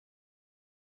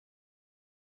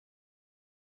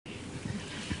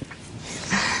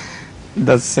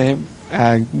The same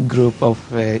group of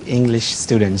English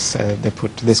students, they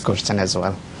put this question as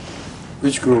well.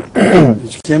 Which group?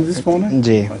 Which came this morning?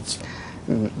 Ji.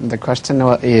 The question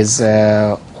is,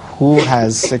 who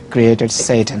has created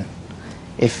Satan?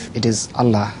 If it is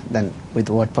Allah, then with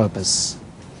what purpose?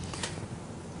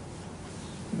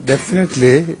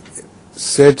 Definitely,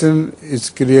 Satan is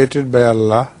created by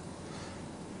Allah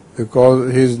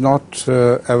because he is not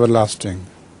everlasting.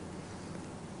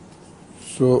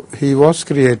 So he was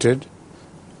created,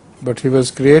 but he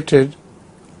was created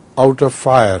out of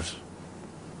fire,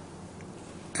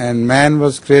 and man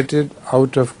was created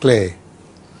out of clay.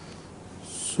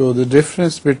 So the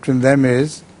difference between them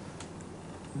is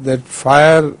that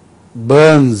fire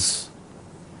burns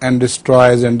and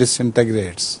destroys and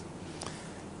disintegrates,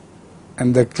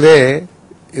 and the clay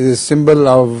is a symbol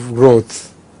of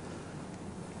growth.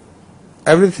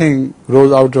 Everything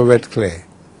grows out of wet clay.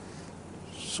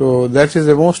 So that is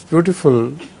the most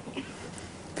beautiful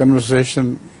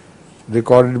conversation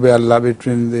recorded by Allah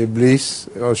between the Iblis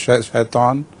or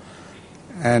Shaitan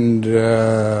and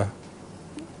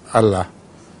Allah.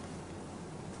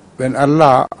 When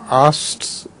Allah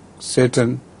asked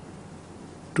Satan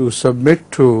to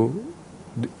submit to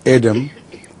Adam,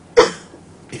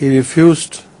 he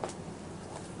refused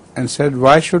and said,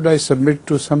 "Why should I submit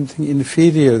to something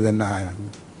inferior than I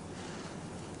am?"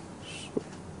 So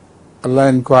Allah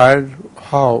inquired,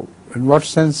 how, in what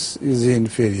sense is he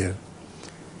inferior?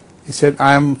 He said,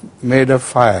 "I am made of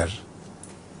fire,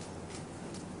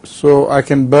 so I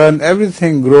can burn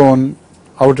everything grown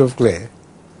out of clay,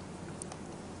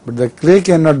 but the clay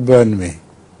cannot burn me."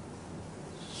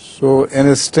 So in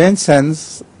a strange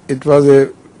sense, it was a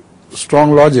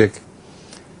strong logic,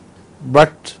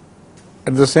 but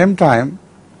at the same time,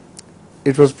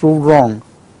 it was proved wrong,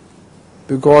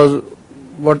 because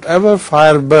whatever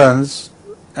fire burns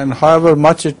and however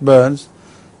much it burns,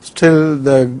 still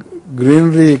the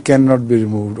greenery cannot be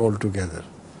removed altogether.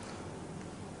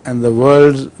 And the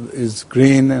world is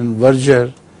green and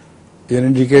verdure is an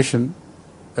indication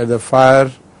that the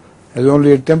fire has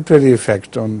only a temporary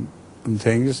effect on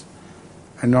things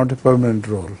and not a permanent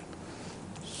role.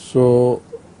 So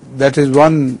that is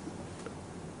one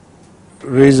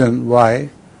reason why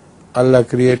Allah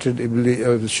created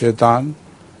Shaitan,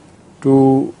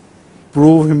 to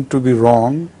prove him to be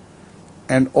wrong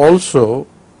and also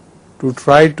to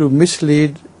try to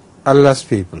mislead Allah's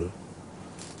people.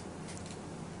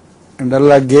 And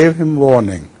Allah gave him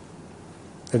warning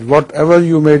that whatever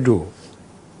you may do,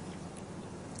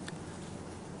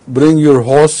 bring your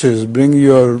horses, bring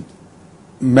your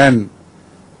men,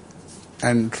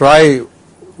 and try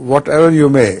whatever you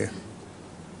may,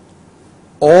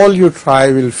 all you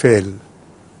try will fail.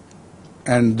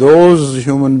 And those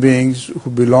human beings who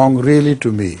belong really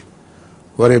to me,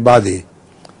 who are ibadi,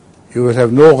 you will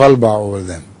have no ghalba over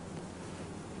them.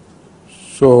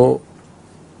 So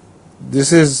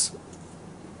this is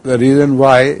the reason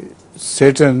why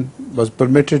Satan was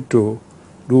permitted to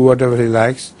do whatever he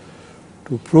likes,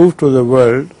 to prove to the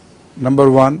world, number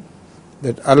one,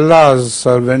 that Allah's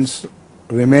servants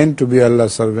remain to be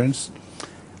Allah's servants,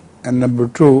 and number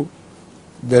two,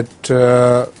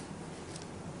 that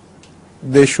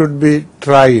they should be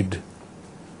tried.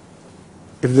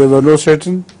 If there were no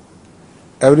Satan,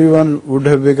 everyone would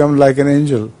have become like an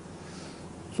angel.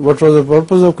 So what was the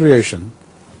purpose of creation?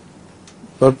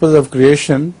 Purpose of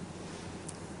creation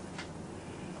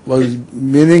was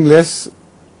meaningless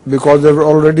because there were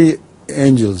already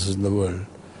angels in the world.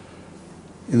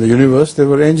 In the universe there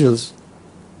were angels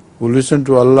who listened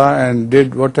to Allah and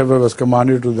did whatever was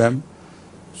commanded to them.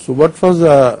 So what was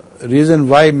the reason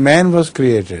why man was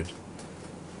created?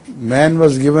 Man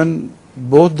was given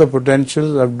both the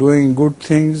potential of doing good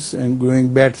things and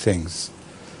doing bad things.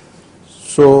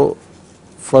 So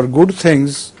for good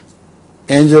things,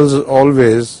 angels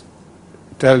always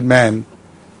tell man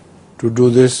to do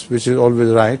this, which is always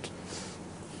right.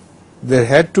 There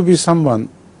had to be someone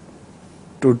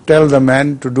to tell the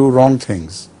man to do wrong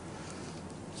things.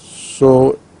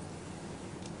 So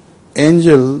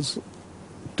angels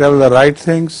tell the right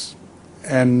things,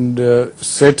 and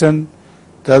Satan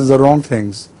tells the wrong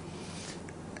things.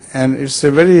 And it's a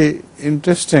very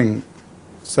interesting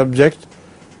subject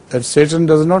that Satan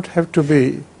does not have to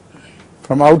be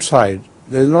from outside.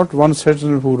 There is not one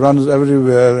Satan who runs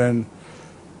everywhere and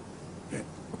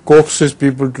coaxes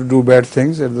people to do bad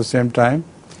things at the same time.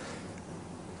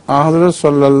 Hazrat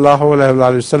sallallahu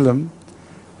alaihi wasallam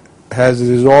has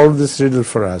resolved this riddle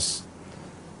for us.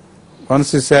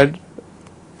 Once he said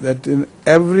that in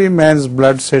every man's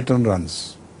blood Satan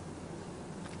runs.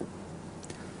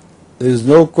 There is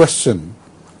no question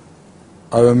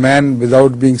of a man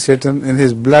without being Satan. In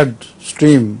his blood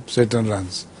stream, Satan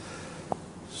runs.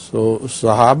 So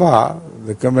Sahaba,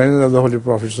 the companions of the Holy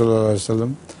Prophet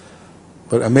ﷺ,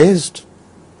 were amazed.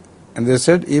 And they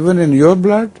said, even in your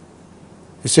blood?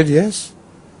 He said, yes,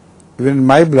 even in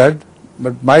my blood,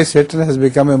 but my Satan has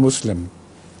become a Muslim.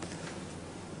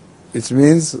 It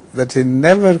means that he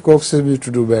never coaxes me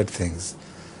to do bad things.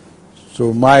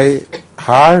 So my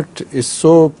heart is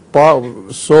so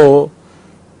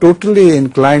totally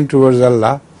inclined towards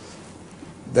Allah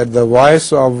that the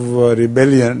voice of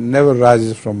rebellion never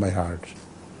rises from my heart.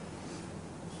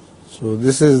 So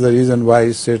this is the reason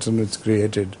why Satan was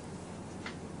created.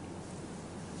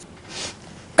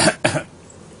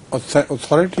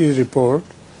 Authorities report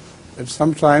that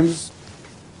sometimes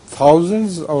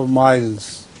thousands of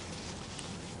miles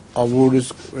of wood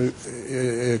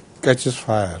catches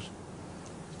fire.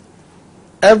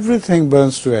 Everything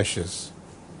burns to ashes.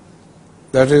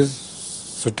 That is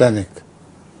satanic.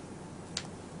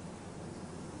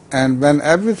 And when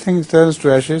everything turns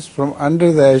to ashes, from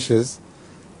under the ashes,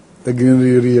 the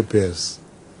greenery reappears.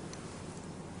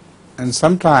 And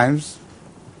sometimes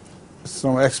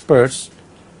some experts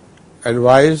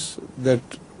advise that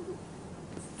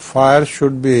fire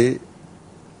should be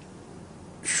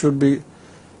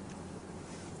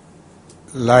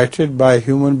lighted by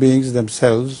human beings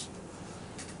themselves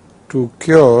to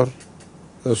cure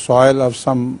the soil of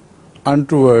some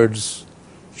untoward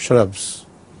shrubs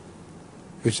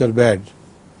which are bad.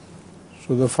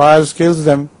 So the fire kills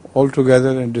them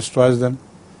altogether and destroys them.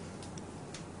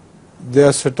 They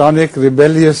are satanic,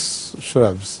 rebellious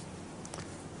shrubs.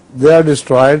 They are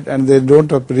destroyed and they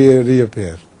don't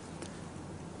reappear.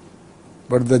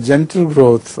 But the gentle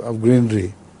growth of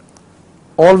greenery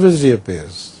always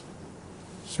reappears.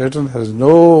 Satan has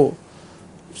no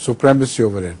supremacy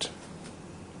over it.